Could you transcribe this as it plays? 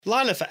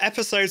Lila, for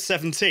episode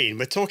 17,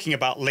 we're talking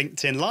about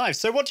LinkedIn Live.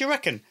 So what do you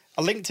reckon?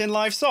 A LinkedIn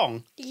Live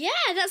song? Yeah,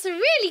 that's a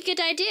really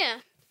good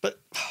idea. But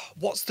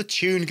what's the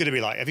tune going to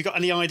be like? Have you got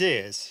any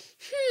ideas?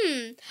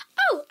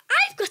 Oh,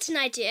 I've got an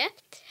idea.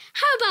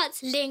 How about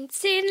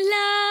LinkedIn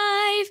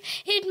Live?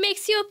 It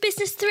makes your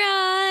business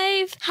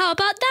thrive. How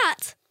about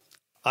that?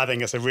 I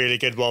think that's a really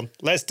good one.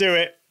 Let's do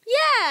it.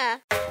 Yeah.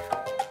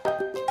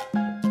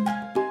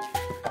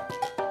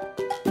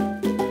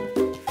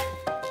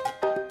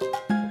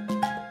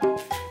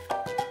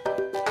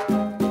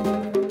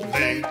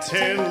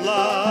 LinkedIn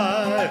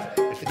Live,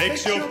 it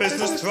makes your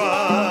business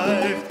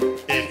thrive.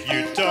 If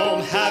you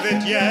don't have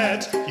it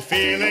yet, you're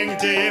feeling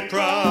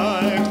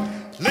deprived.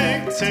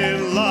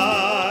 LinkedIn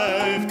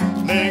Live,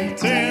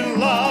 LinkedIn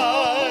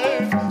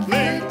Live,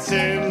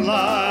 LinkedIn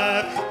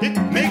Live, it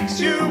makes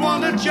you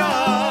want to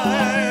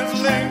jive.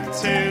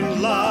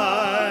 LinkedIn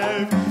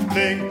Live,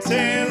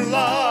 LinkedIn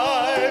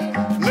Live,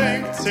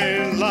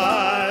 LinkedIn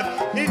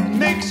Live, it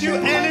makes you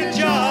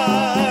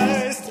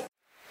energized.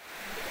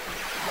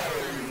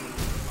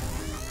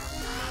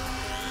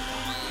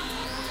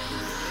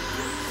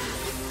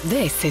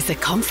 This is the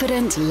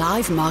Confident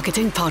Live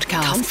Marketing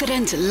Podcast.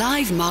 Confident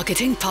Live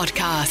Marketing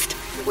Podcast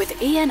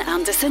with Ian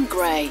Anderson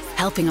Gray,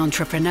 helping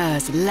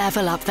entrepreneurs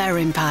level up their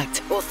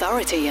impact,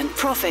 authority and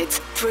profits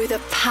through the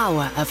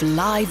power of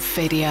live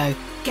video.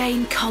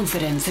 Gain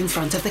confidence in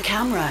front of the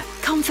camera,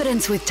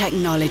 confidence with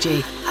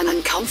technology,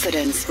 and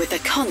confidence with the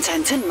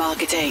content and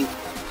marketing.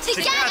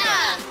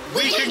 Together,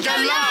 we can go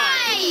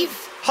live!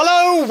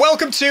 Hello,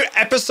 welcome to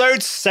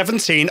episode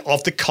 17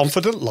 of the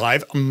Confident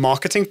Live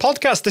Marketing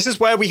Podcast. This is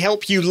where we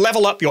help you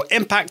level up your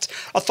impact,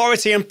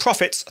 authority, and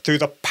profits through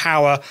the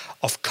power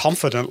of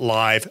Confident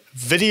Live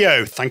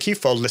video. Thank you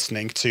for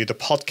listening to the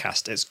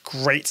podcast. It's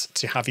great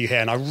to have you here,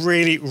 and I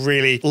really,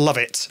 really love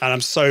it. And I'm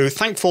so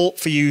thankful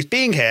for you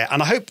being here,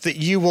 and I hope that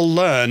you will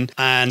learn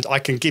and I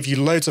can give you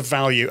loads of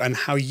value on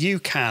how you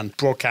can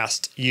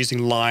broadcast using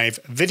live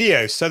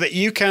video so that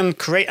you can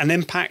create an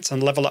impact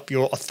and level up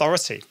your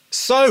authority.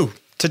 So,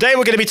 today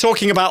we're going to be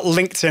talking about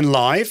LinkedIn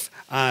Live,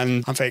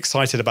 and I'm very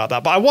excited about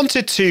that. But I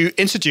wanted to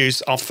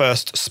introduce our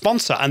first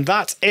sponsor, and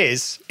that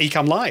is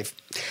Ecamm Live.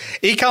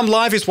 Ecamm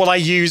Live is what I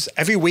use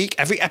every week,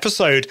 every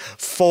episode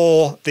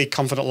for the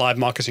Confident Live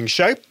Marketing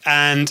Show.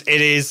 And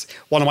it is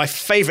my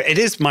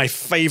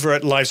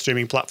favorite live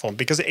streaming platform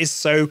because it is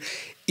so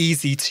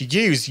easy to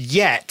use,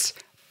 yet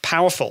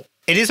powerful.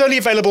 It is only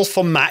available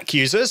for Mac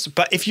users,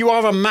 but if you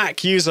are a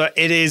Mac user,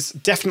 it is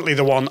definitely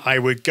the one I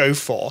would go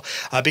for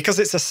because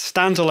it's a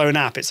standalone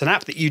app. It's an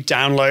app that you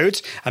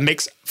download and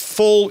makes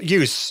full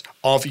use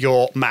of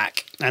your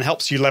Mac and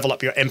helps you level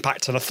up your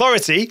impact and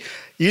authority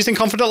using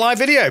Confident Live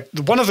Video.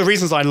 One of the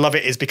reasons I love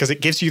it is because it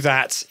gives you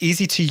that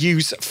easy to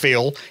use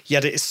feel,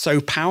 yet it is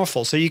so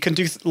powerful. So you can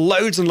do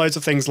loads and loads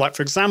of things. Like,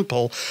 for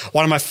example,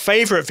 one of my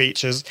favorite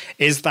features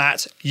is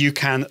that you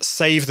can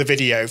save the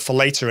video for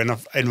later in a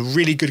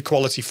really good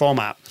quality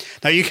format.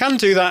 Now, you can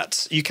do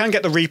that. You can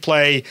get the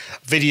replay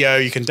video.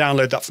 You can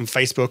download that from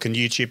Facebook and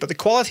YouTube, but the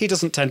quality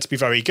doesn't tend to be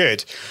very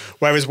good.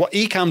 Whereas what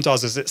Ecamm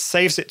does is it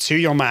saves it to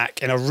your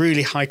Mac in a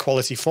really high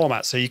quality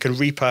format so you can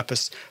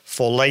repurpose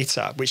for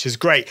later, which is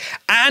great.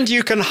 And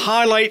you can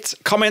highlight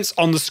comments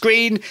on the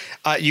screen.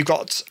 You've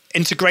got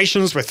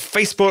integrations with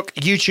Facebook,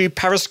 YouTube,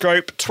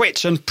 Periscope,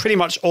 Twitch, and pretty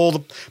much all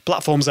the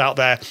platforms out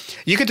there.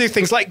 You can do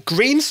things like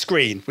green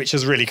screen, which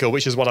is really cool,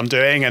 which is what I'm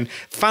doing, and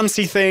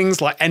fancy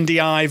things like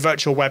NDI,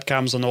 virtual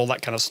webcams, and all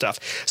that kind of stuff.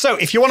 So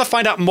if you want to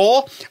find out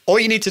more, all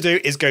you need to do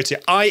is go to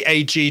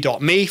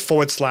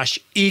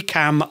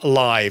iag.me/Ecamm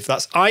Live.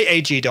 That's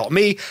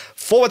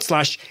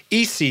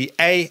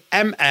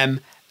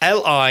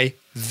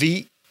iag.me/ECAMMLIVE.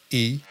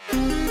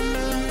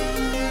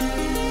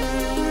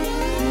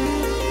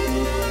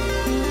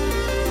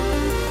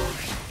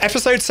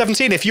 Episode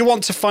 17, if you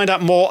want to find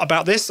out more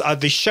about this,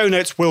 the show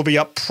notes will be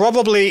up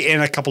probably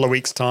in a couple of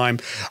weeks' time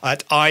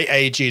at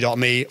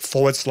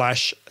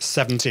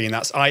iag.me/17.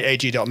 That's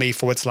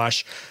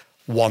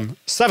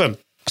iag.me/17.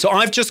 So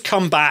I've just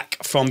come back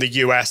from the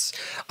US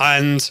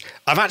and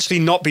I've actually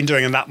not been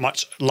doing that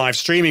much live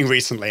streaming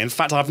recently. In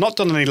fact, I've not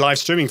done any live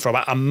streaming for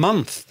about a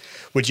month.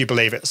 Would you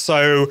believe it?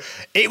 So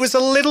it was a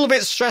little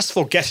bit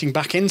stressful getting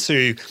back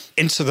into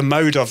the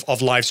mode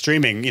of live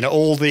streaming. You know,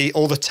 all the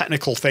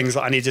technical things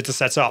that I needed to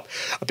set up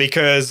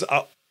because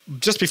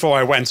just before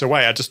I went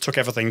away, I just took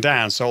everything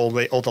down. So all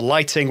the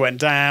lighting went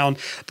down,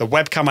 the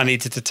webcam I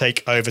needed to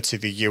take over to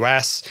the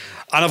US.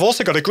 And I've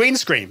also got a green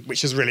screen,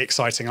 which is really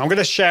exciting. I'm going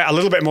to share a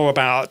little bit more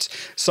about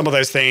some of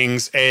those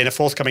things in a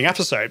forthcoming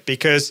episode,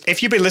 because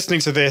if you've been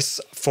listening to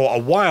this for a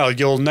while,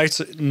 you'll know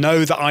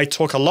that I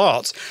talk a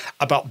lot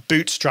about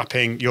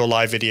bootstrapping your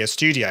live video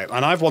studio.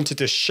 And I've wanted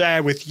to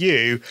share with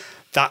you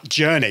that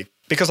journey,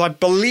 because I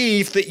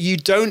believe that you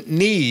don't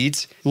need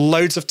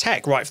loads of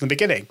tech right from the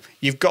beginning.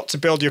 You've got to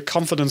build your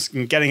confidence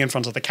in getting in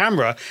front of the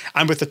camera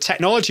and with the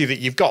technology that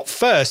you've got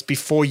first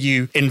before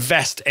you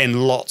invest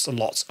in lots and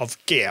lots of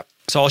gear.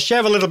 So I'll share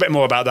a little bit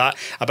more about that,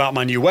 about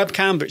my new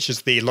webcam, which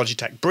is the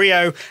Logitech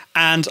Brio,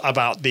 and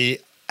about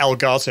the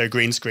Elgato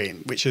green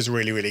screen, which is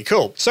really, really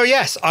cool. So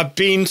yes, I've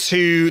been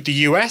to the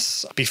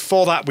US.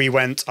 Before that, we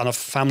went on a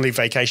family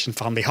vacation,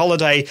 family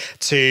holiday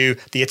to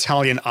the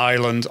Italian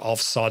island of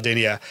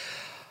Sardinia.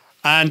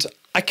 And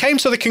I came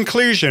to the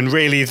conclusion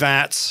really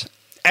that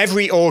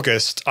every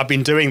August I've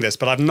been doing this,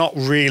 but I've not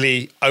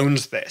really owned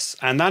this.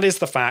 And that is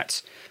the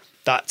fact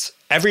that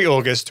every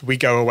August we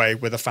go away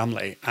with a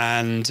family.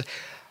 And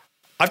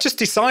I've just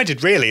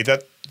decided really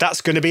that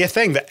that's going to be a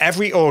thing, that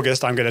every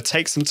August I'm going to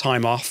take some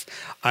time off.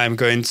 I'm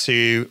going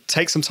to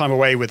take some time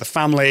away with the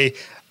family.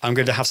 I'm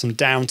going to have some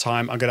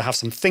downtime. I'm going to have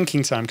some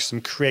thinking time,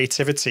 some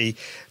creativity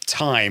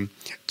time,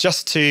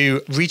 just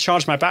to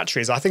recharge my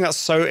batteries. I think that's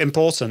so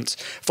important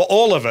for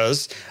all of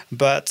us,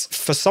 but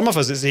for some of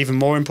us, it's even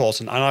more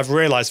important. And I've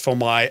realized for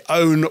my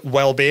own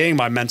well-being,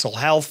 my mental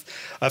health,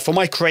 for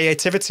my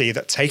creativity,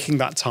 that taking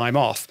that time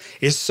off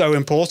is so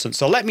important.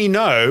 So let me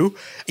know,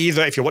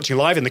 either if you're watching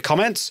live in the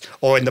comments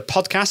or in the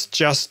podcast,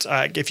 just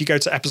if you go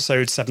to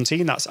episode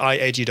 17, that's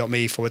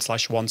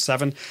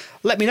iag.me/17,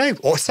 let me know,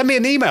 or send me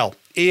an email,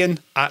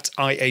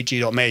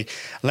 ian@iag.me.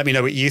 Let me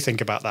know what you think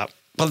about that.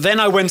 But then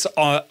I went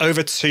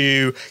over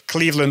to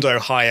Cleveland,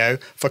 Ohio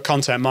for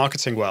Content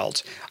Marketing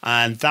World,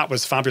 and that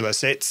was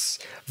fabulous. It's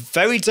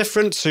very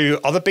different to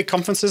other big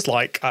conferences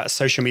like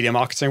Social Media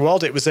Marketing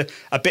World. It was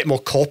a bit more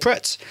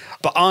corporate,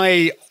 but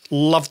I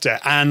loved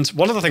it. And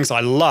one of the things I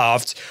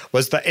loved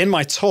was that in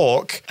my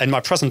talk, in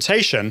my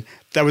presentation,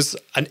 there was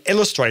an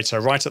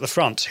illustrator right at the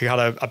front who had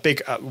a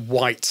big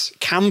white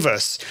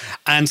canvas,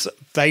 and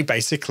they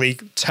basically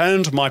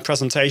turned my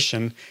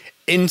presentation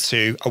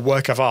into a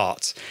work of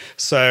art.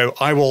 So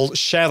I will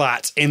share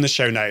that in the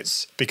show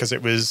notes because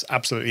it was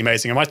absolutely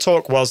amazing. And my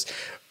talk was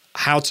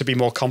how to be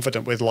more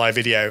confident with live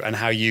video and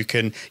how you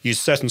can use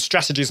certain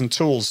strategies and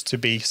tools to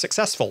be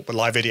successful with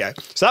live video.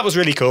 So that was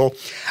really cool.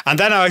 And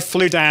then I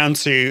flew down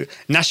to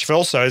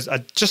Nashville, so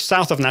just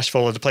south of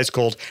Nashville at a place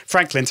called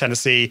Franklin,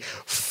 Tennessee,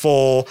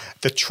 for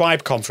the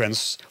Tribe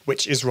Conference,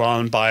 which is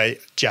run by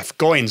Jeff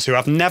Goins, who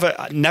I've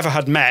never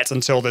had met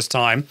until this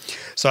time.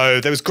 So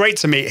it was great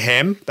to meet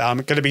him. I'm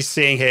going to be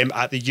seeing him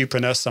at the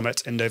Youpreneur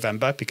Summit in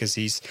November because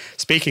he's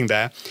speaking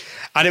there.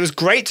 And it was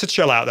great to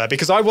chill out there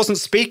because I wasn't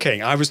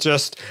speaking. I was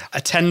just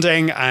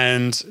attending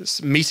and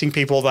meeting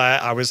people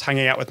there. I was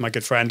hanging out with my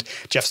good friend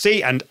Jeff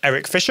C. and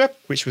Eric Fisher,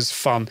 which was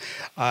fun.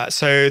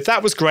 So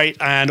that was great.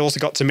 And also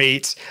got to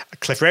meet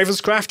Cliff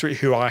Ravenscraft,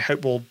 who I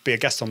hope will be a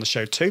guest on the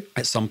show too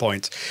at some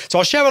point. So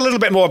I'll share a little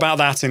bit more about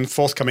that in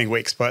forthcoming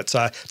weeks, but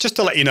just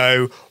to let you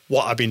know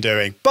what I've been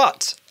doing.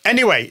 But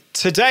anyway,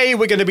 today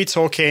we're going to be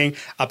talking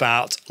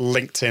about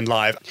LinkedIn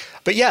Live.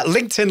 But yeah,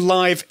 LinkedIn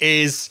Live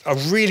is a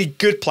really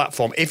good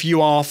platform if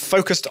you are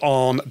focused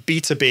on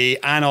B2B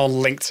and on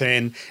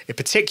LinkedIn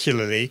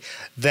particularly.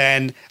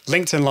 Then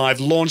LinkedIn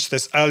Live launched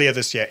this earlier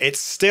this year. It's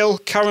still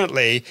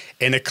currently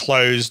in a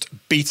closed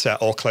beta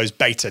or closed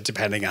beta,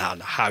 depending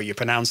on how you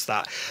pronounce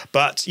that.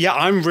 But yeah,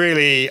 I'm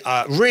really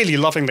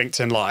loving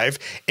LinkedIn Live.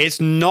 It's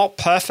not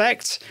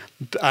perfect.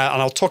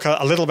 And I'll talk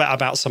a little bit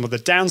about some of the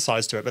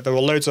downsides to it, but there are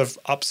loads of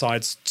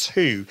upsides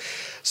too.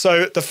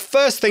 So the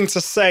first thing to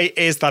say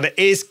is that it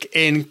is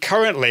in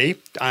currently,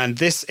 and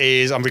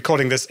I'm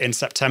recording this in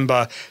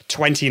September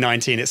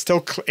 2019, it's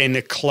still in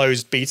a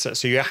closed beta.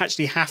 So you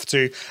actually have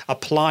to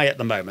apply at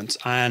the moment.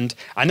 And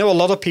I know a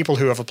lot of people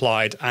who have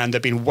applied and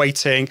they've been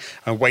waiting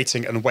and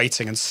waiting and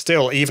waiting and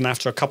still, even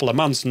after a couple of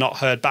months, not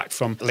heard back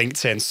from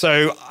LinkedIn.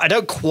 So I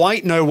don't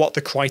quite know what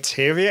the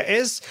criteria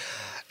is,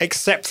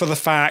 except for the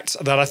fact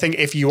that I think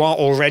if you are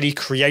already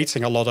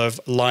creating a lot of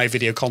live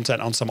video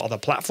content on some other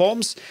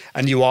platforms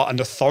and you are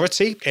an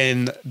authority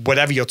in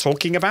whatever you're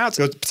talking about,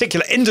 a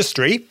particular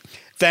industry,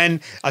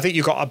 then I think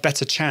you've got a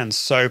better chance.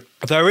 So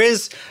there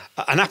is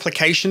an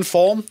application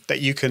form that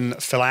you can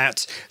fill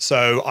out.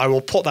 So I will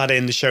put that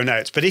in the show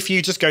notes. But if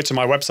you just go to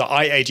my website,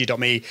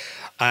 iag.me,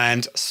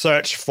 and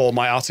search for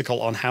my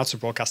article on how to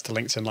broadcast to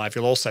LinkedIn Live,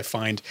 you'll also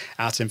find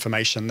out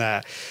information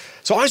there.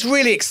 So I was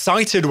really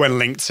excited when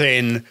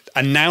LinkedIn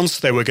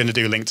announced they were going to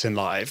do LinkedIn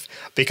Live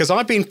because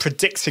I've been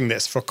predicting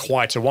this for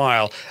quite a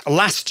while.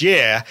 Last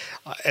year,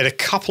 in a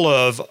couple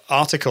of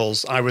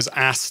articles, I was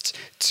asked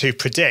to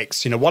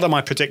predict, what are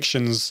my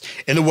predictions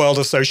in the world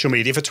of social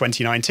media for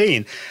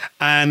 2019?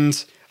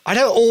 And I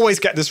don't always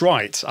get this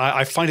right.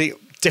 I find it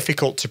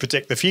difficult to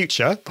predict the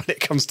future when it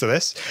comes to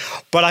this.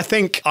 But I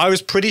think I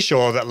was pretty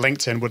sure that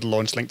LinkedIn would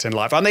launch LinkedIn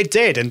Live. And they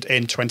did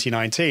in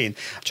 2019.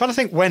 I'm trying to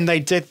think when they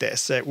did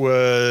this. It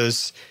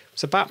was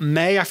about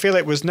May. I feel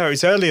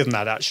it's earlier than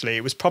that, actually.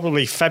 It was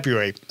probably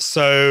February.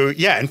 So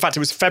yeah, in fact, it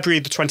was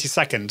February the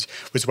 22nd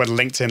was when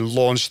LinkedIn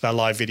launched their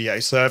live video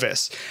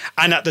service.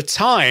 And at the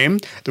time,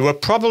 there were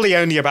probably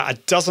only about a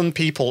dozen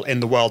people in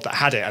the world that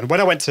had it. And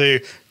when I went to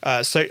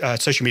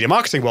Social Media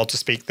Marketing World to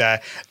speak there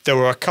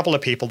were a couple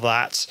of people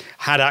that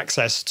had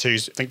access to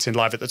LinkedIn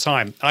Live at the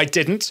time. I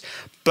didn't,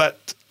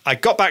 but I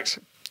got back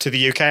to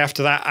the UK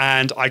after that,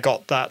 and I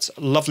got that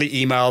lovely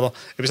email.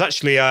 It was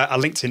actually a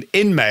LinkedIn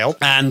InMail,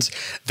 and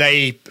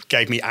they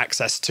gave me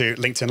access to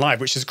LinkedIn Live,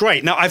 which is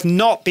great. Now, I've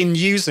not been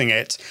using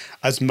it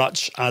as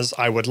much as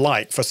I would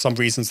like for some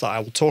reasons that I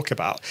will talk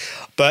about.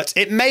 But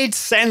it made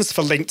sense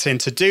for LinkedIn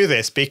to do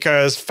this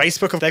because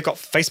Facebook, they've got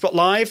Facebook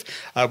Live,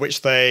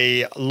 which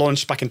they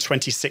launched back in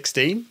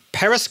 2016.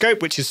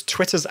 Periscope, which is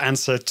Twitter's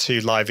answer to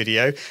live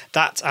video,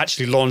 that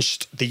actually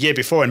launched the year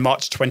before in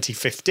March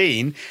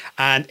 2015.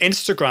 And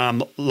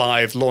Instagram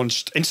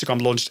launched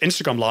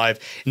Instagram Live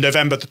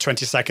November the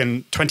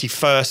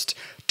 21st,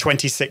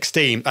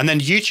 2016. And then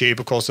YouTube,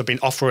 of course, have been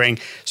offering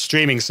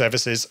streaming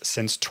services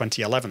since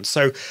 2011.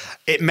 So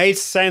it made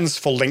sense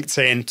for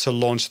LinkedIn to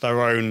launch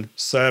their own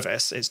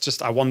service. It's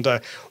just, I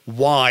wonder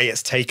why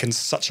it's taken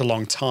such a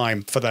long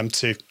time for them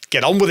to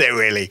get on with it,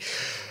 really.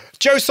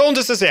 Joe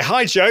Saunders is here.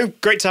 Hi, Joe.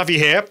 Great to have you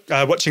here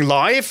watching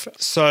live.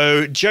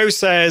 So Joe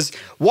says,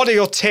 what are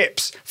your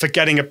tips for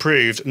getting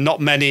approved?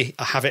 Not many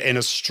have it in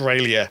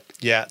Australia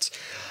yet.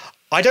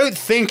 I don't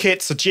think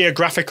it's a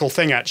geographical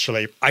thing,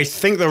 actually. I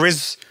think there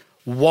is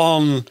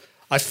one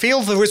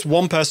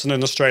person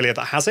in Australia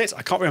that has it.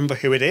 I can't remember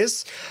who it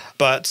is.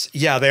 But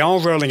yeah, they are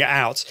rolling it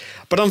out.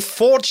 But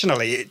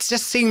unfortunately, it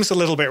just seems a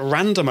little bit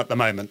random at the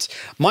moment.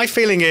 My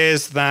feeling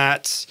is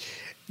that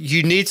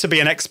you need to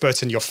be an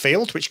expert in your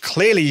field, which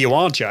clearly you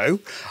are, Joe.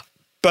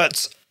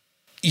 But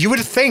you would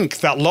think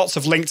that lots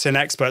of LinkedIn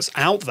experts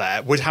out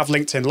there would have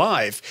LinkedIn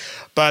Live.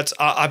 But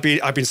I've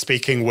been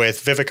speaking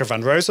with Vivica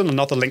Van Rosen,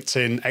 another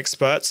LinkedIn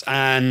expert,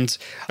 and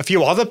a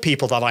few other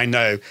people that I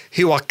know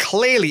who are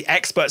clearly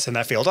experts in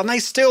their field, and they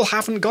still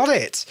haven't got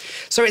it.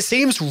 So it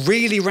seems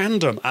really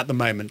random at the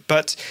moment.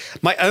 But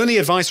my only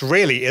advice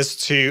really is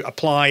to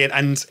apply,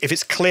 and if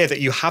it's clear that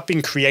you have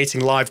been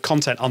creating live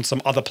content on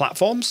some other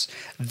platforms,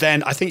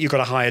 then I think you've got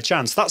a higher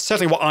chance. That's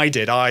certainly what I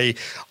did. I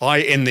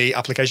in the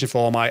application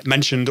form, I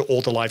mentioned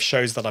all the live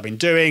shows that I've been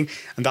doing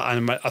and that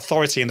I'm an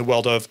authority in the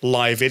world of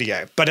live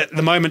video. But at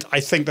the moment, I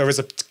think there is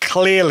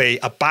clearly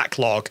a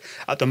backlog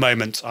at the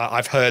moment.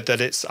 I've heard that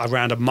it's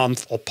around a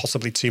month or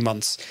possibly 2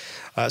 months.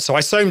 So I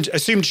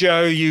assume,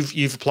 Joe,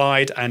 you've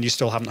applied and you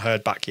still haven't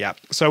heard back yet.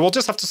 So we'll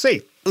just have to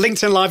see.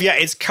 LinkedIn Live, yeah,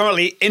 it's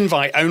currently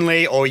invite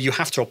only, or you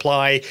have to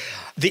apply.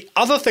 The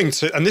other thing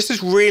and this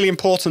is really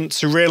important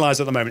to realize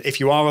at the moment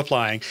if you are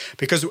applying,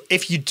 because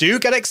if you do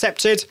get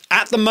accepted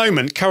at the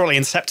moment, currently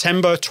in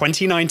September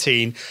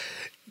 2019,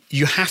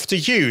 you have to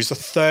use a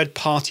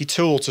third-party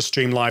tool to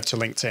stream live to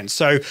LinkedIn.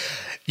 So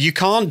you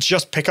can't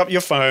just pick up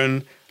your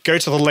phone, go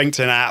to the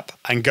LinkedIn app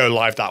and go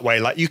live that way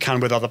like you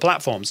can with other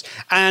platforms.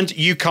 And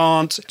you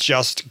can't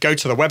just go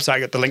to the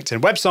website, the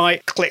LinkedIn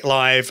website, click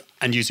live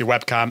and use your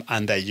webcam,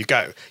 and there you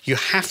go. You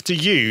have to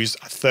use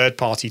a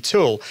third-party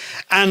tool.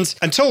 And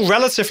until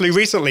relatively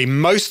recently,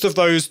 most of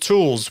those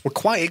tools were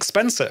quite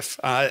expensive.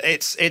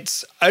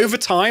 It's over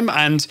time,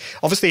 and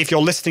obviously if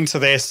you're listening to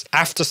this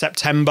after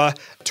September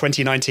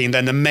 2019,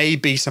 then there may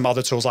be some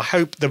other tools. I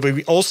hope there will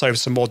be also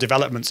some more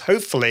developments.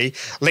 Hopefully,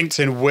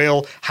 LinkedIn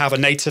will have a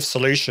native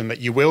solution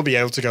that you will be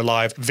able to go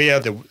live via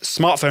the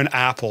smartphone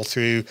app or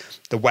through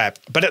the web.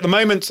 But at the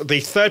moment, the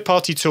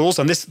third-party tools,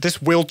 and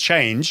this will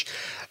change,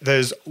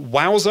 there's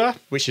Wowza,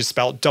 which is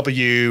spelled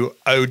WOWZA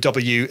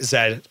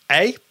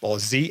or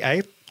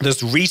ZA.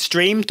 There's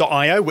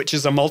Restream.io, which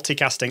is a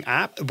multicasting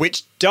app,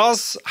 which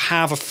does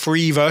have a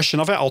free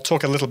version of it. I'll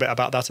talk a little bit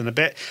about that in a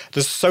bit.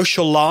 There's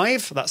Social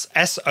Live, that's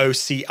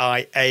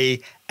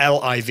SOCIALIVE.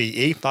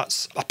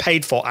 That's a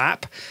paid-for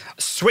app.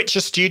 Switcher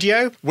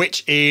Studio,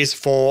 which is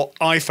for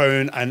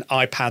iPhone and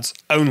iPads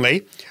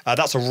only.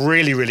 That's a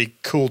really, really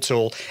cool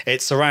tool.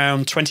 It's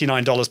around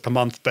 $29 per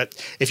month, but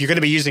if you're going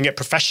to be using it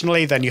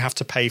professionally, then you have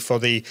to pay for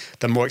the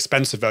more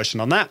expensive version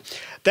on that.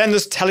 Then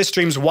there's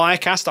Telestream's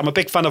Wirecast. I'm a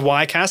big fan of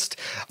Wirecast.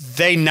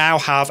 They now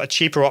have a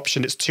cheaper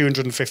option. It's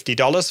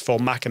 $250 for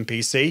Mac and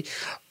PC.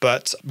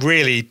 But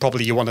really,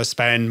 probably you want to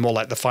spend more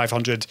like the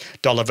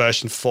 $500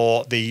 version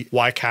for the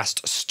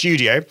Wirecast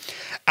Studio.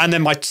 And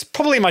then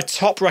probably my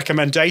top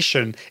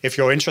recommendation, if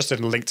you're interested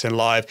in LinkedIn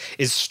Live,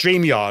 is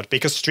StreamYard,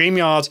 because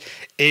StreamYard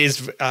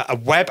is a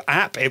web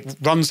app. It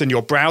runs in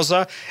your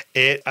browser.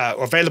 It's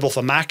available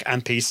for Mac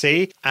and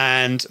PC,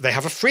 and they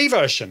have a free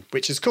version,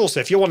 which is cool.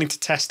 So if you're wanting to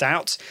test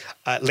out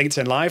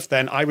LinkedIn Live,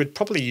 then I would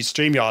probably use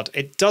StreamYard.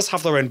 It does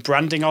have their own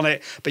branding on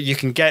it, but you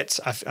can get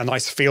a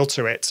nice feel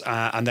to it.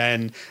 And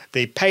then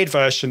the paid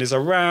version is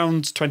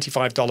around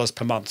 $25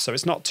 per month, so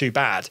it's not too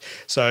bad.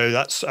 So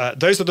that's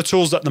those are the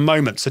tools at the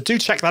moment. So do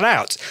check that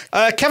out.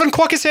 Kevin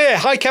Kwok is here.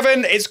 Hi,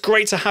 Kevin. It's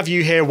great to have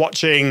you here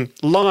watching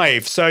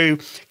live. So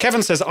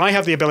Kevin says, I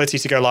have the ability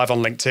to go live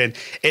on LinkedIn.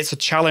 It's a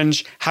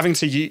challenge having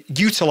to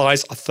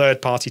utilize a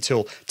third-party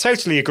tool.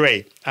 Totally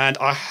agree. And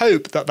I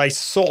hope that they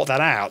sort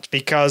that out,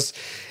 because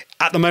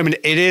at the moment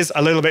it is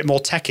a little bit more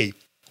techie.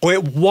 Or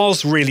it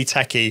was really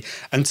techie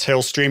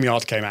until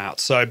StreamYard came out.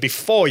 So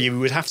before, you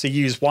would have to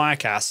use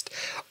Wirecast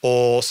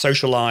or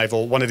Social Live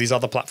or one of these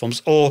other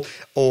platforms or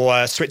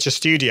Switcher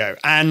Studio.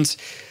 And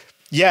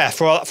Yeah,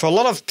 for a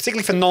lot of,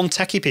 particularly for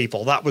non-techie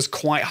people, that was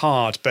quite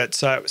hard. But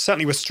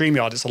certainly with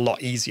StreamYard, it's a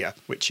lot easier,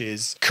 which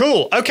is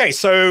cool. Okay,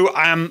 so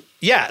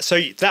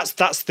so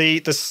that's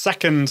the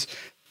second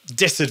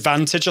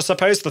disadvantage, I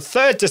suppose. The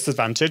third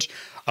disadvantage,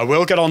 I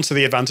will get on to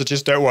the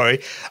advantages, don't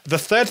worry. The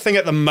third thing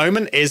at the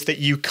moment is that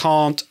you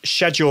can't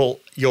schedule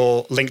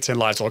your LinkedIn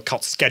Lives, or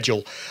can't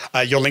schedule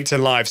your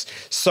LinkedIn Lives.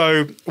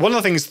 So one of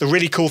the things, the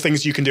really cool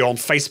things you can do on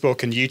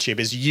Facebook and YouTube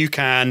is you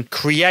can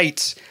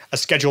create a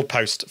scheduled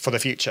post for the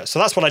future. So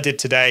that's what I did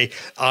today.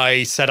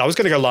 I said I was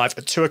going to go live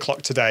at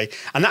 2:00 today.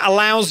 And that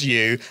allows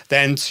you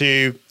then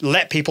to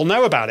let people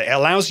know about it. It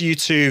allows you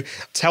to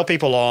tell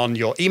people on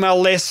your email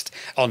list,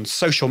 on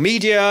social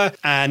media,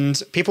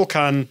 and people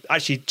can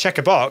actually check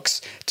a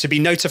box to be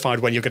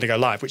notified when you're going to go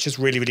live, which is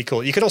really, really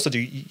cool. You could also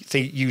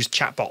use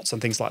chatbots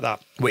and things like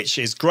that, which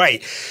is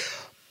great.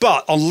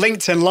 But on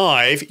LinkedIn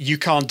Live, you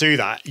can't do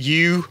that.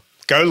 You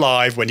go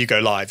live when you go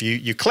live.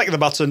 You click the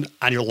button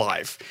and you're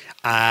live.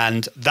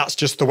 And that's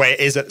just the way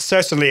it is,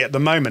 certainly at the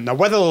moment. Now,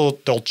 whether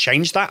they'll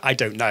change that, I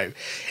don't know.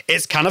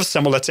 It's kind of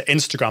similar to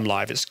Instagram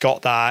Live. It's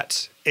got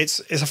that, it's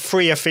a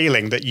freer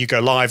feeling that you go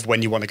live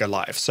when you want to go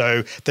live.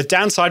 So the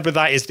downside with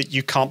that is that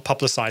you can't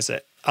publicize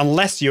it.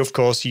 Unless you, of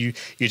course, you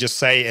just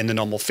say in the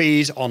normal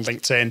feed on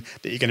LinkedIn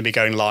that you're going to be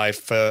going live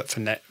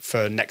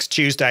for next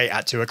Tuesday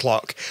at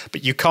 2:00.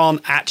 But you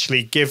can't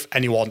actually give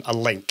anyone a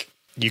link.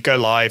 You go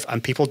live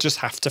and people just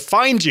have to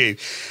find you.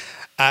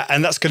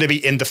 And that's going to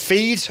be in the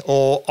feed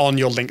or on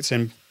your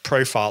LinkedIn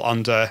profile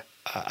under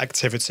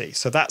activity.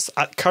 So that's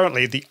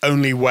currently the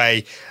only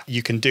way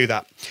you can do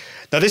that.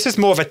 Now, this is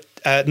more of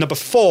a number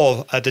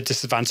 4. The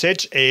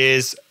disadvantage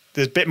is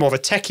there's a bit more of a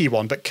techie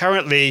one, but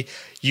currently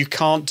you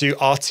can't do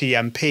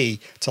RTMP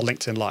to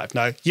LinkedIn Live.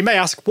 Now, you may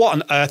ask, what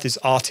on earth is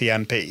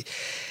RTMP?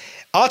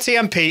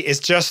 RTMP is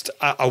just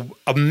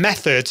a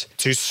method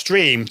to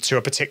stream to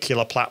a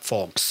particular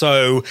platform.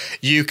 So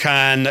you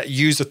can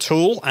use a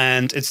tool,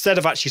 and instead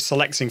of actually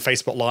selecting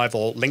Facebook Live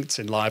or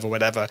LinkedIn Live or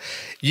whatever,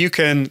 you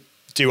can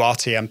do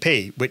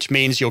RTMP, which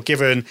means you're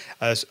given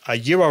a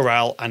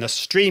URL and a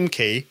stream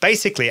key.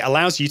 Basically, it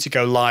allows you to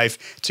go live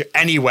to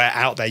anywhere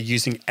out there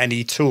using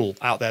any tool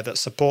out there that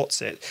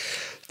supports it.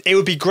 It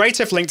would be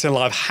great if LinkedIn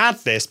Live had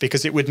this,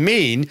 because it would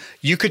mean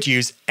you could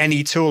use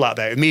any tool out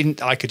there. It would mean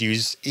I could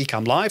use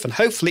Ecamm Live, and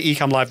hopefully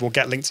Ecamm Live will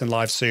get LinkedIn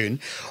Live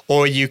soon.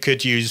 Or you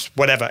could use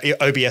whatever,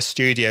 OBS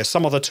Studio,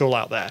 some other tool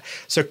out there.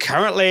 So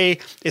currently,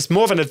 it's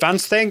more of an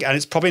advanced thing, and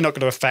it's probably not going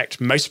to affect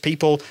most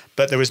people,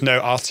 but there is no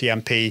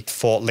RTMP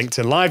for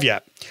LinkedIn Live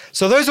yet.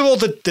 So those are all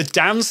the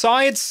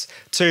downsides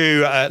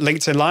to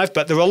LinkedIn Live,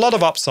 but there are a lot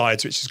of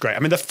upsides, which is great. I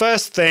mean, the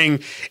first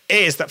thing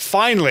is that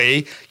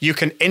finally you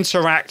can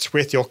interact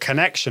with your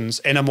connections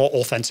in a more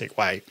authentic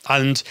way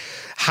and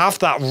have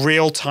that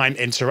real-time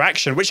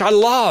interaction, which I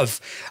love.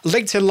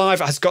 LinkedIn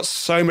Live has got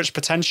so much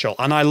potential,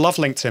 and I love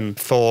LinkedIn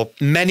for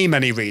many,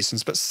 many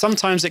reasons, but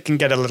sometimes it can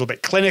get a little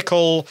bit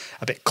clinical,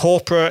 a bit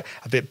corporate,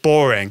 a bit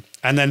boring.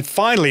 And then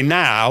finally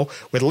now,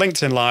 with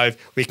LinkedIn Live,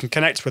 we can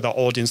connect with our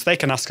audience. They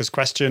can ask us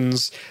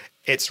questions.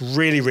 It's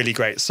really, really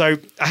great. So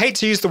I hate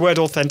to use the word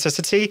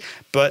authenticity,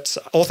 but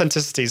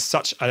authenticity is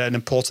such an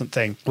important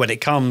thing when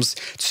it comes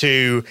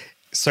to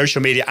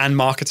social media and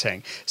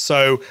marketing.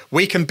 So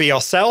we can be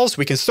ourselves,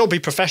 we can still be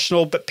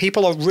professional, but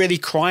people are really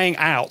crying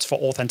out for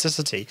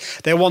authenticity.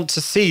 They want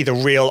to see the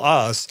real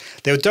us.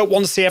 They don't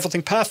want to see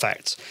everything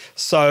perfect.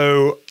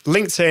 So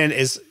LinkedIn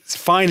is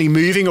finally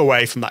moving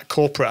away from that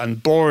corporate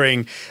and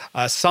boring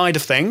side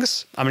of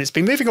things. I mean, it's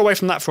been moving away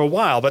from that for a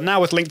while, but now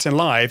with LinkedIn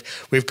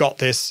Live, we've got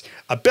this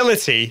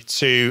ability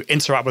to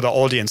interact with our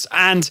audience.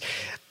 And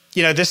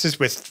you know, this is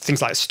with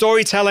things like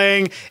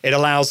storytelling. It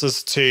allows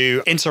us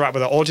to interact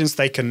with our audience.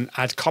 They can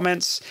add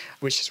comments,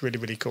 which is really,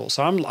 really cool.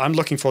 So I'm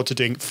looking forward to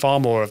doing far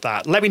more of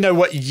that. Let me know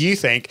what you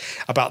think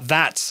about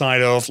that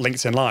side of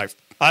LinkedIn Live.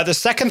 The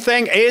second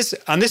thing is,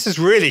 and this is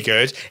really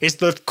good, is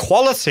the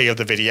quality of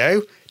the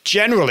video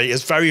generally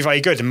is very,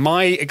 very good. In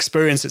my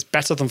experience, it's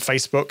better than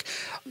Facebook.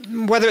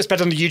 Whether it's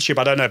better than YouTube,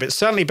 I don't know, but it's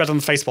certainly better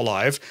than Facebook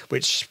Live,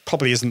 which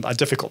probably isn't a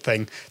difficult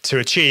thing to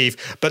achieve.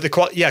 But the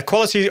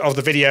quality of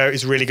the video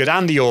is really good,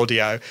 and the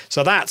audio.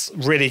 So that's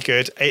really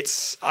good.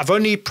 I've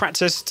only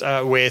practiced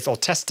or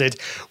tested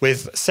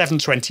with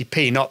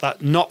 720p,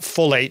 not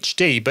full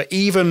HD, but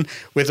even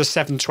with the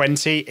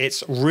 720,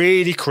 it's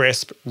really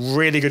crisp,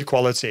 really good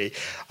quality.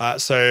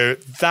 So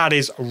that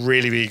is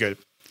really, really good.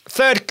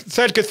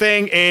 Third good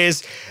thing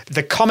is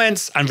the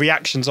comments and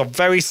reactions are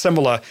very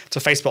similar to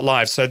Facebook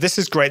Live. So this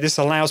is great. This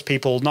allows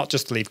people not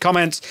just to leave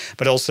comments,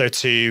 but also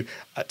to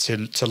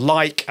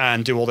like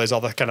and do all those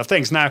other kind of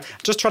things. Now,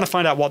 just trying to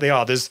find out what they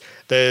are.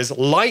 There's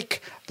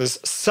like, there's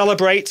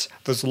celebrate,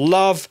 there's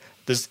love,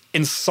 there's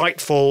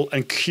insightful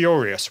and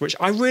curious, which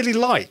I really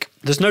like.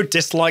 There's no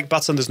dislike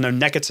button. There's no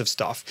negative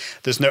stuff.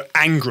 There's no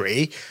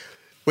angry,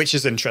 which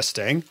is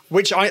interesting,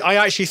 which I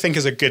actually think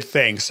is a good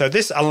thing. So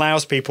this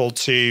allows people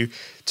to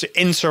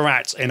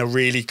interact in a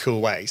really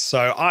cool way. So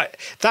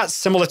that's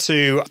similar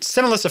to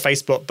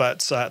Facebook, but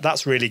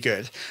that's really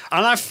good.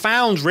 And I've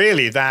found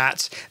really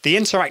that the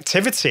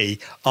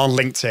interactivity on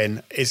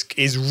LinkedIn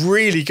is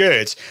really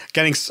good,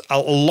 getting a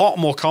lot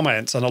more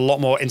comments and a lot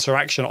more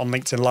interaction on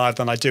LinkedIn Live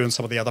than I do on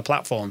some of the other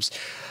platforms.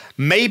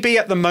 Maybe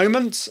at the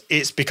moment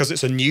it's because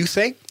it's a new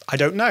thing. I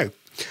don't know.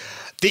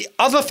 The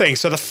other thing,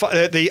 so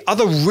the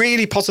other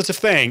really positive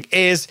thing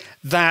is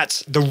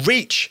that the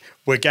reach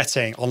we're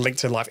getting on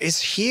LinkedIn Live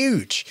is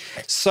huge.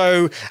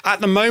 So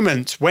at the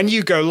moment, when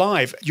you go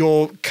live,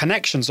 your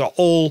connections are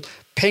all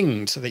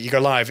pinged so that you go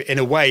live in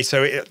a way. So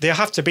they'll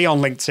have to be on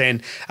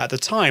LinkedIn at the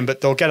time,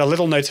 but they'll get a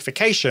little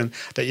notification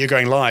that you're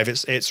going live.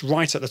 It's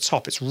right at the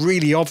top. It's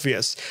really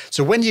obvious.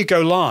 So when you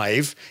go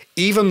live,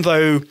 even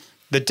though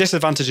the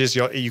disadvantage is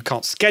you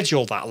can't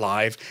schedule that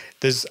live,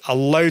 there's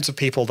loads of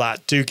people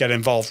that do get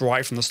involved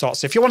right from the start.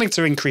 So if you're wanting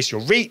to increase your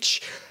reach,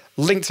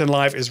 LinkedIn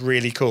Live is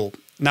really cool.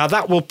 Now,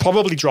 that will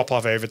probably drop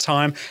off over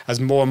time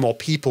as more and more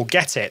people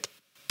get it,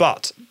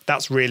 but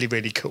that's really,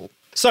 really cool.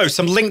 So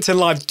some LinkedIn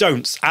Live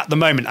don'ts at the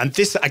moment, and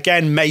this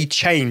again may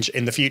change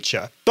in the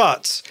future,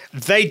 but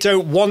they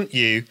don't want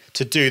you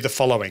to do the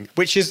following,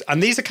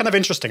 and these are kind of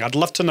interesting. I'd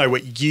love to know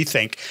what you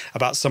think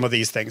about some of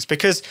these things,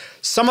 because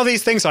some of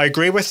these things I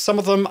agree with, some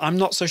of them I'm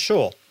not so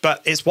sure,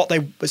 but it's what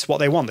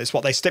they want, it's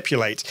what they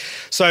stipulate.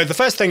 So the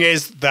first thing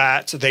is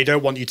that they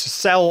don't want you to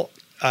sell.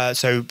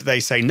 So they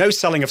say no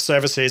selling of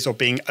services or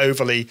being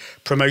overly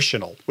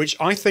promotional, which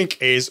I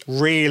think is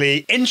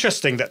really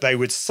interesting that they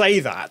would say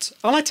that.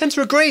 And I tend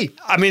to agree.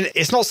 I mean,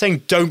 it's not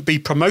saying don't be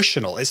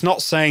promotional. It's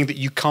not saying that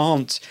you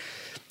can't,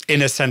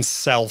 in a sense,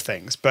 sell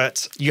things,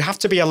 but you have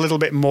to be a little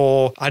bit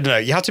more,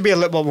 you have to be a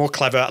little bit more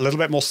clever, a little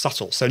bit more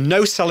subtle. So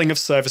no selling of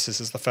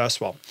services is the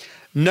first one.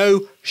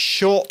 No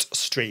short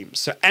streams.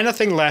 So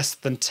anything less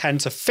than 10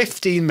 to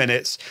 15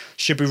 minutes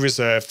should be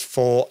reserved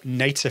for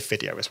native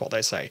video, is what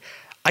they say.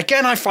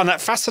 Again, I find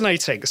that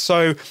fascinating.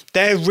 So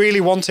they're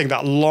really wanting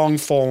that long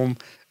form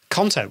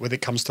content when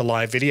it comes to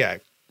live video.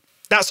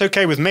 That's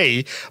okay with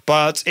me,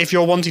 but if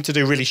you're wanting to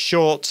do really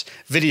short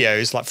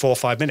videos, like 4 or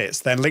 5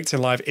 minutes, then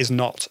LinkedIn Live is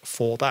not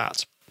for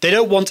that. They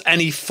don't want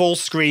any full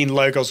screen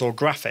logos or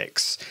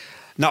graphics.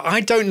 Now, I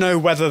don't know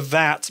whether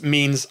that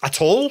means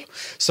at all.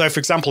 So, for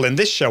example, in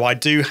this show, I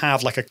do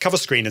have like a cover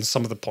screen in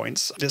some of the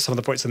points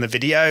in the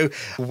video.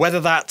 Whether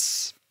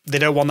they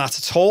don't want that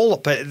at all,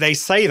 but they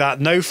say that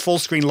no full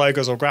screen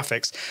logos or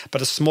graphics, but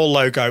a small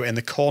logo in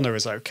the corner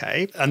is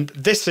okay. And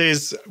this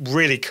is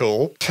really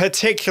cool,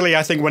 particularly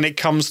I think when it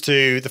comes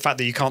to the fact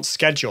that you can't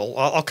schedule.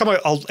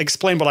 I'll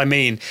explain what I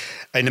mean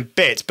in a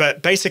bit,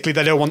 but basically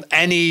they don't want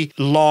any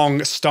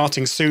long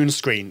starting soon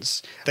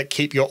screens that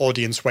keep your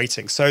audience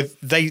waiting. So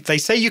they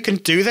say you can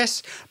do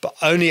this, but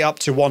only up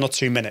to 1 or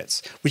 2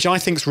 minutes, which I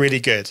think is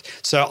really good.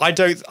 So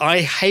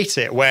I hate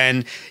it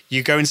when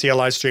you go and see a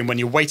live stream when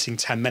you're waiting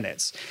 10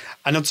 minutes.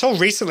 And until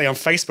recently on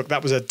Facebook,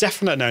 that was a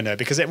definite no-no,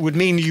 because it would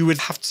mean you would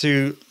have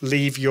to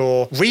leave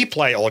your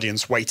replay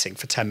audience waiting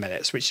for 10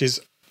 minutes, which is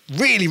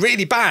really,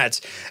 really bad.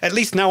 At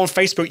least now on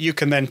Facebook, you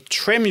can then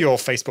trim your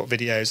Facebook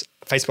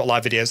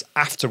Live videos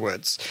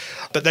afterwards.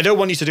 But they don't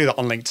want you to do that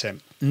on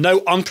LinkedIn.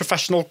 No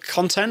unprofessional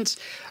content.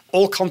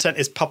 All content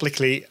is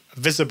publicly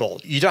visible.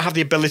 You don't have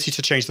the ability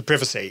to change the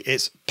privacy.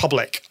 It's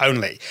public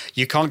only.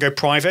 You can't go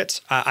private.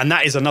 And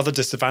that is another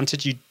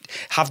disadvantage. You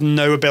have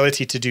no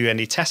ability to do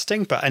any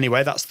testing. But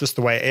anyway, that's just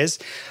the way it is.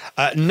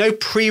 No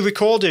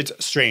pre-recorded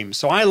streams.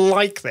 So I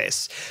like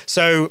this.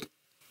 So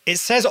it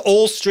says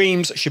all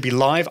streams should be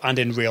live and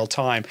in real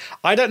time.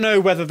 I don't know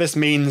whether this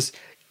means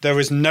there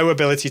is no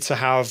ability to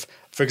have,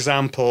 for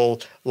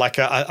example, like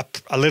a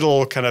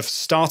little kind of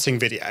starting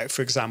video,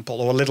 for example,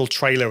 or a little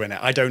trailer in it.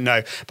 I don't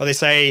know. But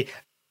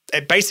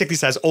it basically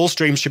says all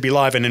streams should be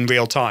live and in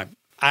real time.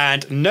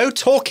 And no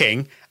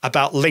talking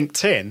about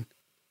LinkedIn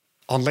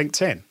on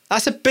LinkedIn.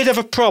 That's a bit of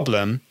a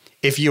problem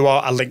if you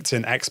are a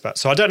LinkedIn expert.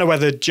 So I don't know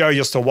whether, Joe,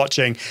 you're still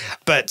watching,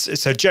 but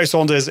so Joe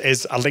Saunders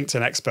is a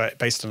LinkedIn expert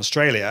based in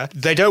Australia.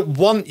 They don't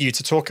want you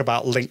to talk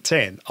about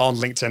LinkedIn on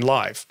LinkedIn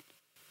Live.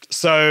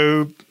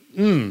 So,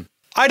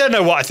 I don't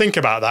know what I think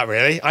about that,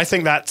 really. I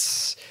think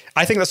that's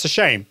a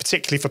shame,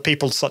 particularly for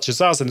people such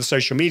as us in the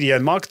social media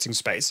and marketing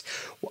space.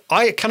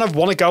 I kind of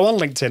want to go on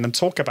LinkedIn and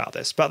talk about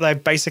this, but they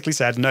basically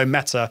said no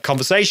meta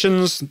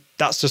conversations.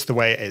 That's just the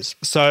way it is.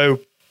 So,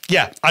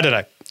 yeah, I don't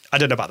know. I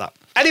don't know about that.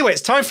 Anyway,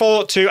 it's time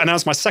to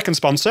announce my second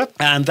sponsor,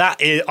 and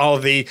that are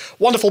the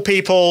wonderful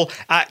people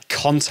at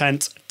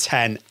Content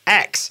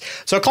 10X.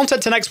 So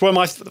Content 10X were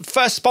my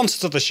first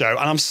sponsors of the show,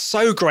 and I'm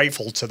so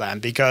grateful to them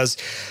because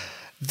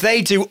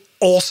they do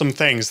awesome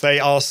things. They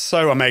are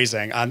so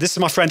amazing. And this is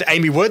my friend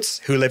Amy Woods,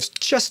 who lives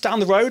just down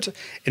the road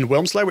in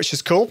Wilmslow, which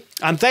is cool.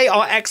 And they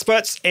are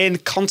experts in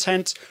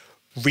content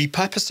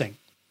repurposing.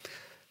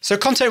 So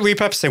content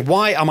repurposing,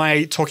 why am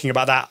I talking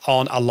about that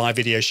on a live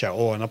video show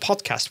or on a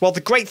podcast? Well,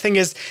 the great thing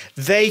is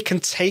they can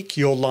take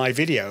your live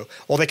video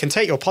or they can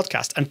take your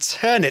podcast and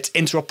turn it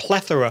into a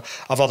plethora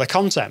of other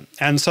content.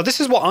 And so this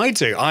is what I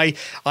do. I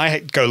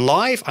go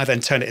live, I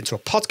then turn it into a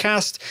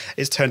podcast,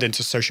 it's turned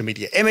into social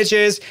media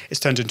images, it's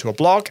turned into a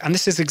blog, and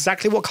this is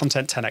exactly what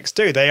Content 10x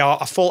do. They are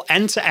a full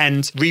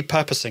end-to-end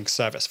repurposing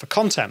service for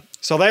content.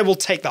 So they will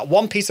take that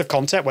one piece of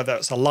content, whether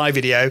it's a live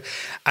video,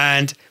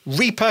 and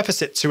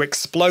repurpose it to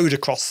explode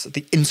across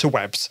the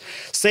interwebs,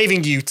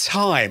 saving you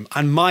time.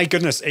 And my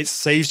goodness, it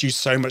saves you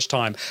so much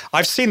time.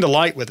 I've seen the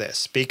light with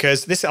this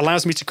because this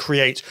allows me to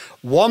create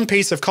one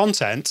piece of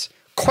content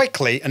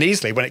quickly and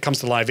easily when it comes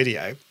to live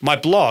video. My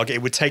blog,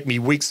 it would take me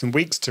weeks and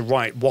weeks to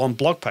write one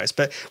blog post.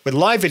 But with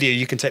live video,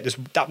 you can take this,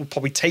 that will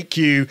probably take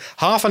you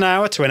half an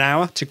hour to an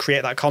hour to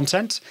create that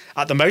content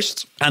at the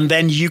most. And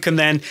then you can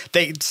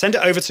they send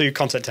it over to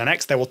Content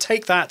 10x. They will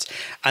take that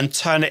and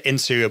turn it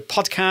into a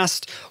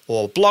podcast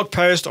or blog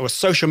post or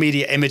social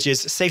media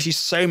images. It saves you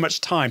so much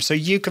time so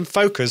you can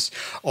focus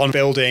on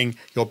building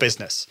your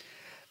business.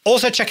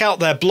 Also, check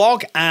out their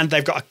blog, and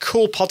they've got a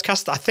cool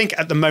podcast that I think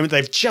at the moment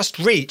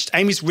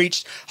Amy's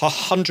reached her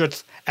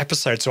 100th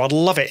episode. So I'd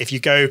love it if you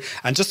go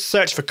and just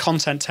search for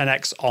Content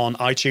 10x on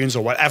iTunes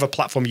or whatever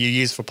platform you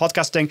use for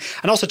podcasting.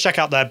 And also check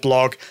out their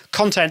blog,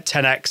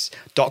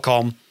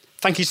 content10x.com.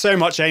 Thank you so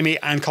much, Amy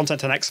and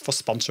Content 10x, for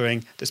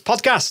sponsoring this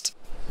podcast.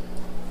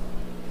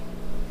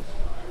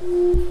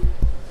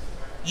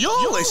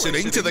 You're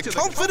listening to the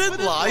Confident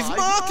Live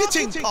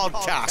Marketing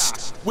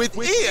Podcast with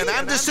Ian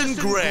Anderson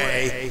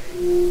Gray.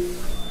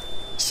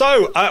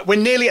 So we're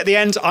nearly at the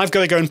end. I've got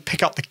to go and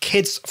pick up the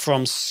kids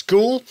from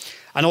school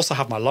and also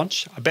have my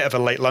lunch. A bit of a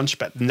late lunch,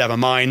 but never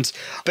mind.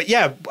 But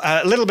yeah,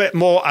 a little bit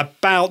more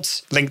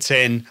about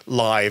LinkedIn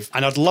Live.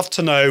 And I'd love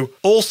to know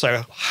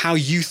also how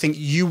you think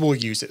you will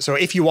use it. So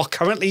if you are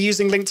currently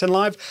using LinkedIn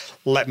Live,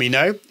 let me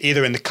know,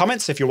 either in the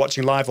comments if you're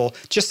watching live or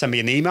just send me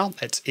an email.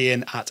 It's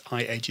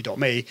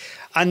ian@iag.me.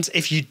 And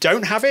if you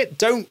don't have it,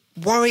 don't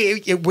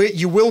worry.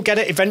 You will get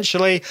it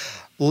eventually.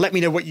 Let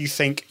me know what you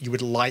think you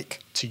would like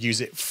to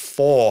use it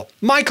for.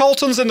 Mike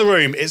Alton's in the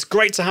room. It's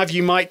great to have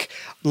you, Mike.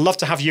 Love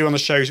to have you on the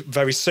show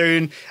very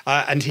soon.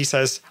 And he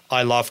says,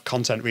 I love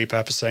content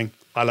repurposing.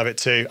 I love it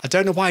too. I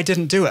don't know why I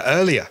didn't do it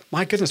earlier.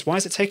 My goodness, why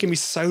is it taking me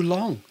so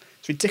long?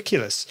 It's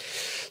ridiculous.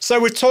 So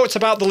we've talked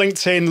about the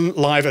LinkedIn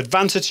Live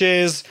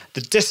advantages,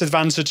 the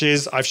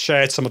disadvantages. I've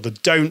shared some of the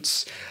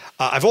don'ts.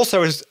 I've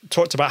also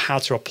talked about how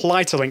to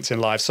apply to LinkedIn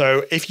Live.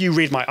 So if you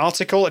read my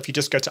article, if you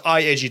just go to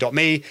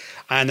iag.me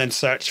and then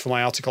search for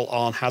my article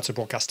on how to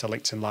broadcast to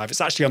LinkedIn Live, it's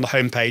actually on the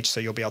homepage, so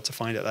you'll be able to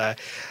find it there.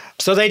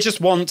 So they just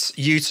want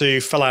you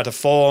to fill out a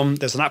form.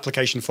 There's an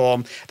application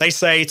form. They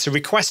say to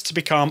request to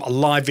become a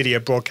live video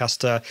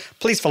broadcaster,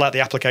 please fill out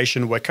the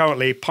application. We're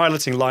currently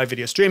piloting live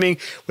video streaming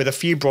with a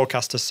few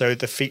broadcasters, so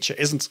the feature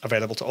isn't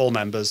available to all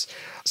members.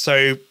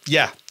 So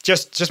yeah,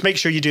 just make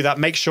sure you do that.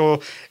 Make sure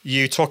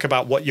you talk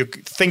about what you're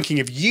thinking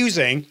of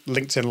using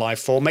LinkedIn Live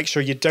for. Make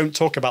sure you don't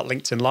talk about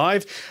LinkedIn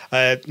Live.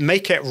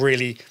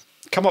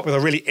 Come up with a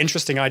really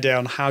interesting idea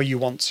on how you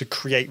want to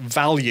create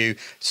value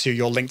to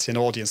your LinkedIn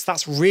audience.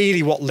 That's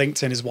really what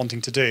LinkedIn is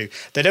wanting to do.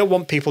 They don't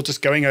want people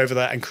just going over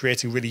there and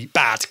creating really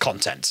bad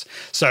content.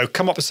 So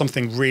come up with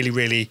something really,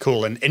 really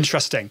cool and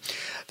interesting.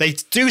 They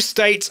do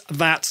state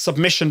that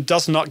submission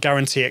does not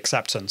guarantee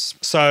acceptance.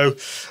 So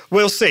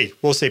we'll see.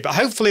 But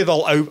hopefully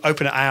they'll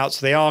open it out.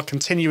 So they are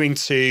continuing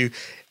to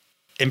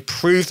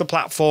improve the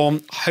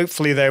platform.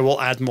 Hopefully they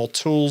will add more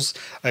tools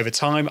over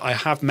time. I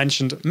have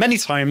mentioned many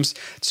times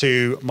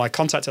to my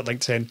contact at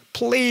LinkedIn,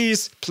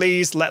 please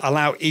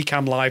allow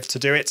Ecamm Live to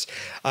do it,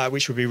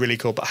 which would be really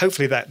cool. But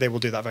hopefully that they will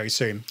do that very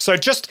soon. So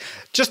just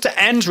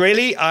to end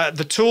really,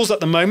 the tools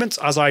at the moment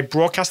as I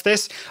broadcast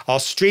this are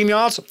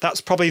StreamYard. That's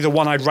probably the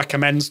one I'd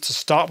recommend to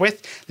start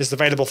with. This is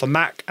available for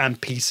Mac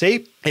and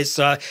PC. It's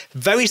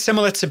very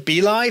similar to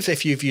BeLive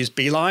if you've used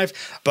BeLive,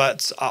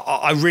 but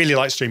I really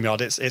like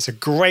StreamYard. It's a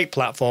great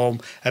platform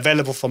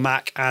available for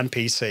Mac and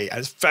PC, and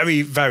it's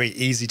very, very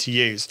easy to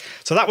use.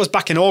 So that was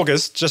back in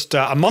August, just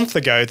a month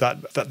ago,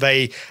 that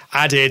they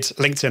added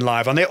LinkedIn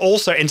Live, and they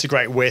also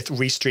integrate with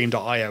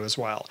Restream.io as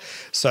well.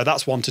 So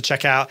that's one to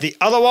check out. The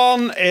other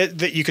one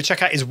that you could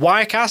check out is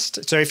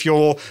Wirecast. So if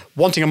you're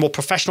wanting a more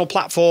professional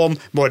platform,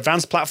 more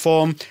advanced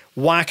platform,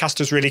 Wirecast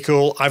is really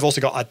cool. I've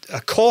also got a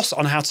course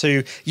on how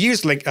to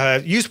use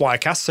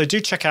Wirecast, so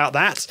do check out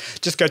that.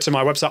 Just go to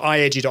my website,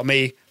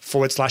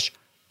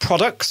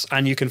 iag.me/products,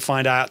 and you can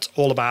find out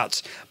all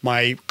about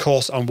my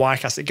course on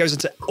Wirecast. It goes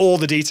into all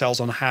the details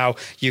on how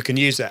you can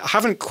use it. I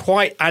haven't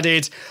quite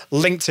added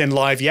LinkedIn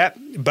Live yet,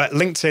 but the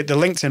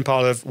LinkedIn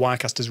part of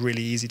Wirecast is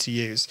really easy to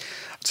use.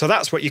 So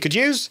that's what you could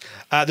use.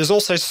 There's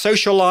also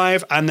Social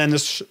Live, and then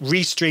there's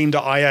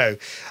Restream.io.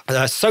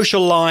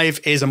 Social Live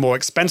is a more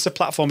expensive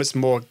platform. It's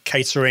more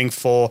catering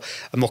for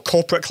more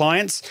corporate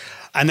clients.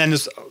 And then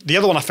there's the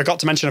other one I forgot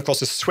to mention, of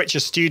course, is Switcher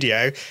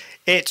Studio.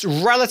 It's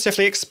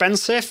relatively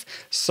expensive.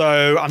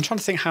 So I'm trying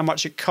to think how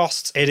much it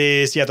costs. It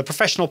is, the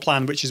professional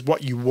plan, which is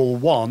what you will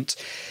want.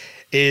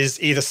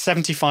 is either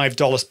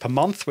 $75 per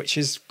month, which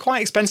is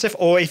quite expensive,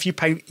 or if you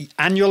pay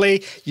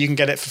annually, you can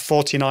get it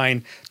for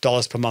 $49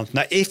 per month.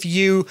 Now, if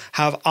you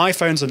have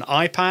iPhones and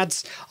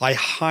iPads, I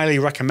highly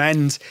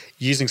recommend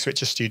using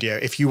Switcher Studio.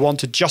 If you want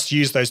to just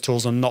use those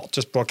tools and not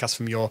just broadcast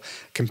from your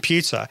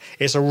computer,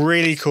 it's a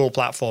really cool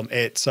platform.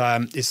 It's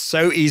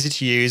so easy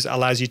to use,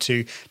 allows you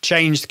to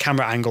change the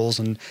camera angles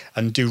and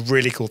do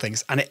really cool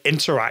things. And it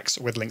interacts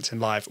with LinkedIn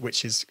Live,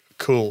 which is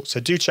cool. So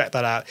do check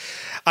that out.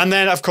 And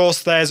then, of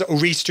course, there's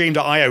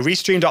Restream.io.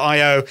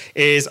 Restream.io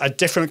is a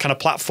different kind of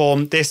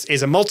platform. This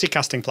is a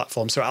multicasting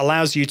platform. So it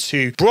allows you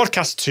to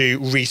broadcast to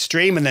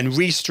Restream, and then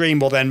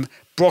Restream will then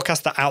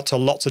broadcast that out to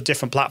lots of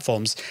different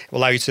platforms. It will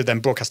allow you to then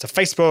broadcast to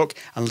Facebook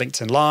and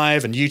LinkedIn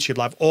Live and YouTube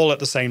Live all at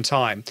the same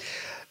time.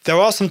 There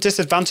are some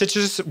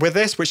disadvantages with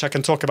this, which I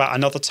can talk about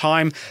another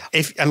time.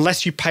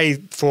 Unless you pay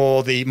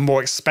for the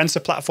more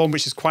expensive platform,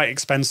 which is quite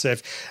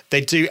expensive, they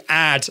do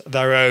add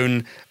their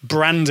own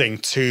branding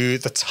to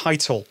the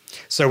title.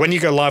 So when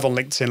you go live on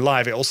LinkedIn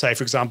Live, it will say,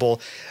 for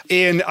example,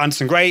 Ian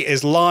Anderson Gray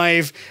is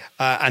live,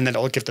 and then it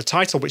will give the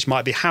title, which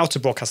might be how to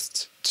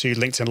broadcast to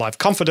LinkedIn Live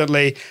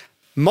confidently,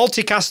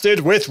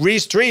 multicasted with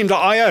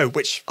Restream.io,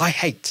 which I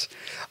hate.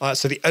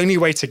 So the only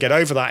way to get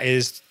over that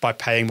is by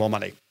paying more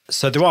money.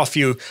 So there are a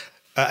few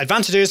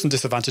advantages and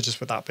disadvantages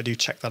with that, but do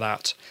check that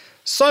out.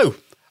 So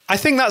I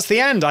think that's the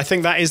end. I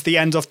think that is the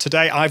end of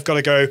today. I've got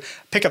to go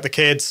pick up the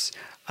kids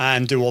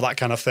and do all that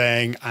kind of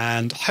thing.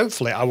 And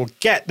hopefully I will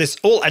get this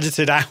all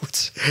edited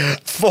out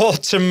for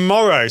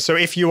tomorrow. So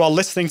if you are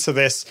listening to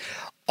this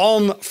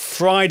on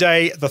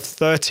Friday the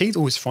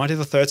 13th, it's Friday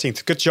the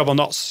 13th. Good job, I'm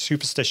not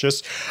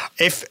superstitious.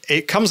 If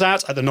it comes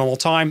out at the normal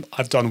time,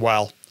 I've done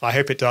well. I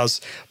hope it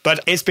does. But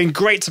it's been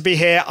great to be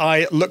here.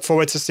 I look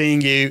forward to seeing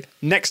you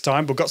next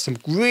time. We've got some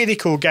really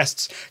cool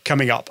guests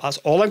coming up. That's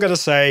all I'm going to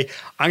say.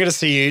 I'm going to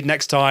see you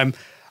next time.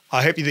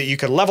 I hope that you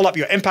can level up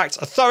your impact,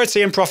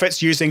 authority, and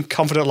profits using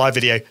Confident Live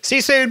Video. See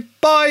you soon.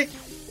 Bye.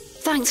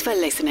 Thanks for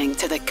listening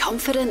to the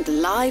Confident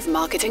Live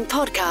Marketing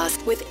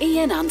Podcast with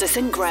Ian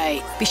Anderson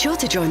Gray. Be sure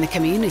to join the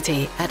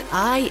community at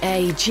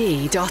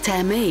iag.me,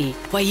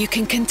 where you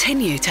can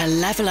continue to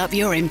level up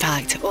your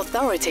impact,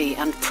 authority,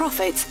 and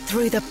profits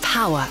through the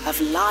power of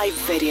live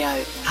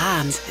video.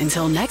 And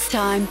until next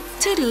time,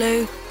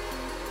 toodaloo.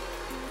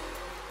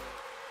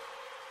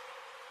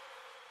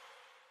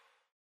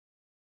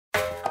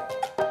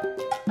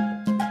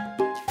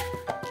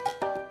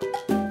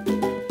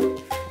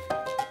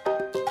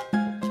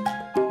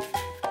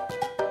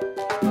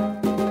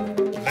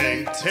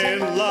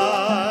 LinkedIn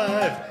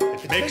Live,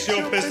 it makes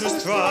your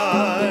business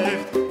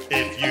thrive.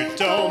 If you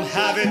don't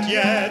have it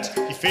yet,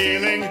 you're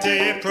feeling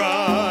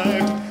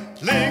deprived.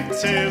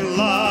 LinkedIn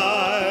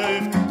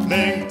Live,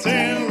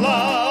 LinkedIn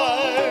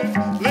Live,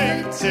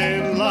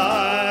 LinkedIn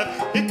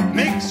Live, it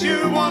makes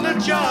you want to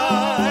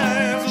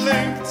jive.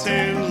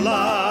 LinkedIn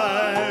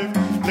Live,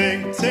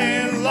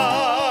 LinkedIn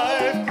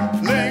Live,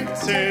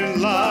 LinkedIn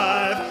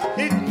Live,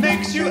 it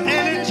makes you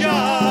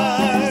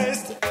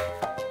energized.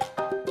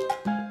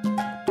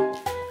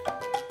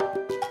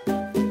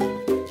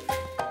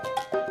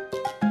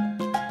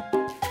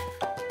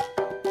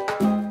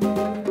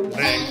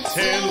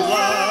 LinkedIn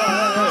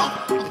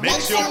Live, it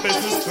makes your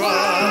business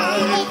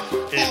thrive.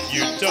 If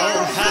you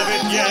don't have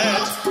it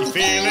yet, you're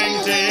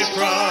feeling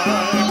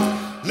deprived.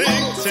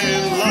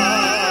 LinkedIn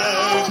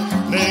Live,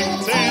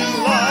 LinkedIn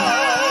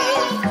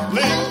Live,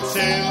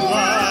 LinkedIn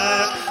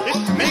Live,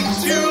 it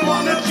makes you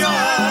want to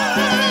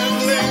jive.